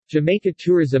Jamaica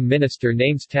Tourism Minister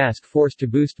names task force to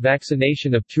boost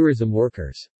vaccination of tourism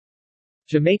workers.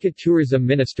 Jamaica Tourism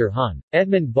Minister Hon.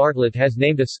 Edmund Bartlett has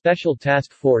named a special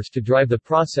task force to drive the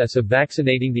process of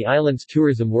vaccinating the island's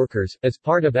tourism workers, as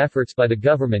part of efforts by the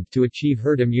government to achieve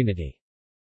herd immunity.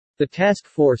 The task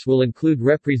force will include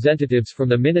representatives from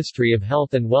the Ministry of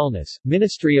Health and Wellness,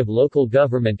 Ministry of Local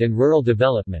Government and Rural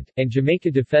Development, and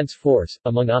Jamaica Defense Force,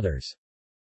 among others.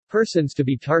 Persons to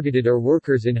be targeted are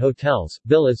workers in hotels,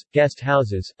 villas, guest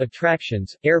houses,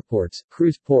 attractions, airports,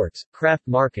 cruise ports, craft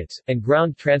markets, and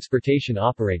ground transportation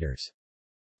operators.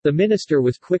 The minister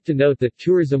was quick to note that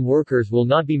tourism workers will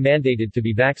not be mandated to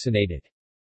be vaccinated.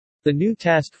 The new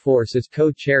task force is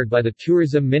co-chaired by the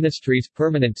Tourism Ministry's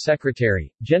Permanent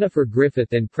Secretary, Jennifer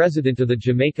Griffith, and President of the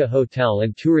Jamaica Hotel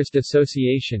and Tourist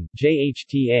Association,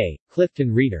 JHTA,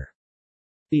 Clifton Reeder.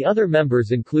 The other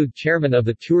members include Chairman of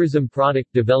the Tourism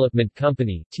Product Development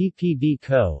Company (TPD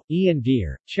Co., Ian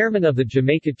Deere), Chairman of the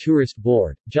Jamaica Tourist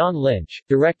Board, John Lynch,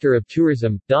 Director of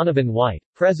Tourism, Donovan White,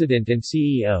 President and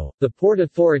CEO, the Port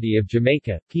Authority of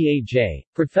Jamaica, PAJ,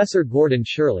 Professor Gordon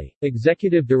Shirley,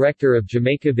 Executive Director of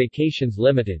Jamaica Vacations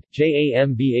Limited,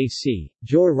 JAMBAC,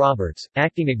 Joy Roberts,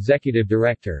 Acting Executive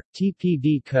Director,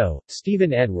 TPD Co.,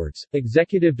 Stephen Edwards,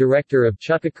 Executive Director of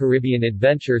Chukka Caribbean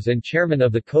Adventures and Chairman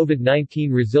of the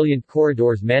COVID-19 Resilient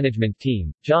Corridors Management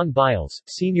Team, John Biles,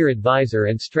 Senior Advisor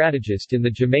and Strategist in the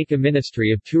Jamaica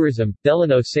Ministry of Tourism,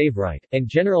 Delano Saveright, and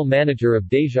General Manager of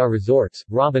Deja Resorts,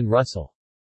 Robin Russell.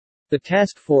 The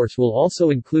task force will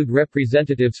also include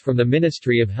representatives from the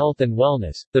Ministry of Health and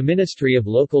Wellness, the Ministry of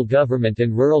Local Government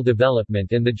and Rural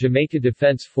Development and the Jamaica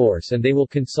Defense Force, and they will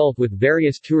consult with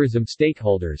various tourism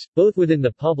stakeholders, both within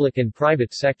the public and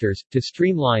private sectors, to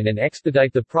streamline and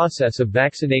expedite the process of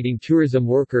vaccinating tourism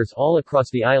workers all across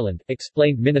the island,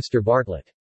 explained Minister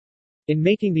Bartlett. In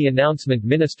making the announcement,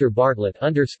 Minister Bartlett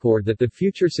underscored that the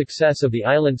future success of the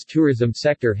island's tourism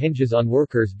sector hinges on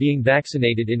workers being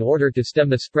vaccinated in order to stem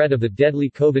the spread of the deadly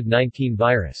COVID-19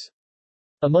 virus.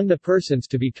 Among the persons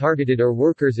to be targeted are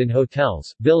workers in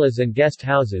hotels, villas and guest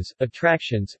houses,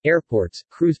 attractions, airports,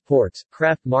 cruise ports,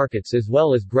 craft markets as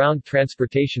well as ground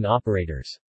transportation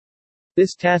operators.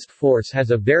 This task force has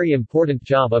a very important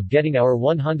job of getting our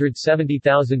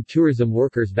 170,000 tourism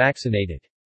workers vaccinated.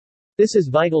 This is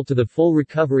vital to the full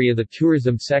recovery of the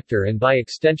tourism sector and by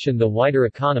extension the wider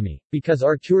economy, because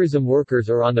our tourism workers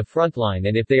are on the front line,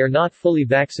 and if they are not fully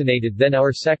vaccinated then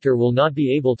our sector will not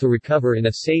be able to recover in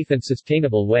a safe and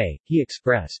sustainable way, he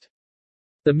expressed.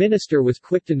 The minister was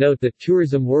quick to note that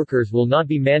tourism workers will not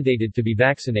be mandated to be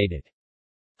vaccinated.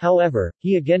 However,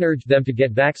 he again urged them to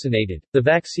get vaccinated. The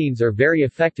vaccines are very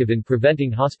effective in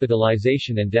preventing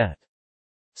hospitalization and death.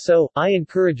 So, I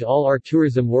encourage all our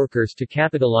tourism workers to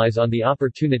capitalize on the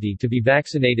opportunity to be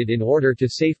vaccinated in order to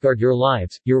safeguard your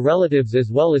lives, your relatives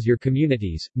as well as your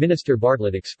communities, Minister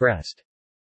Bartlett expressed.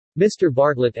 Mr.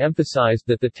 Bartlett emphasized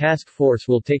that the task force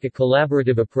will take a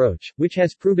collaborative approach, which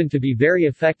has proven to be very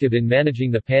effective in managing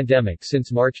the pandemic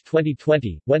since March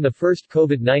 2020, when the first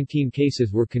COVID-19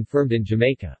 cases were confirmed in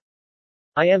Jamaica.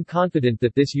 I am confident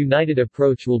that this united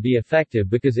approach will be effective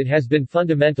because it has been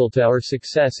fundamental to our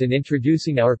success in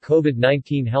introducing our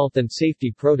COVID-19 health and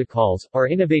safety protocols, our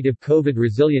innovative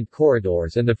COVID-resilient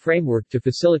corridors and the framework to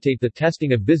facilitate the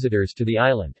testing of visitors to the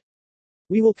island.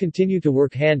 We will continue to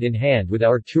work hand in hand with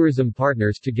our tourism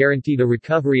partners to guarantee the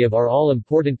recovery of our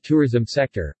all-important tourism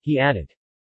sector, he added.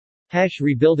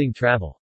 #Rebuilding Travel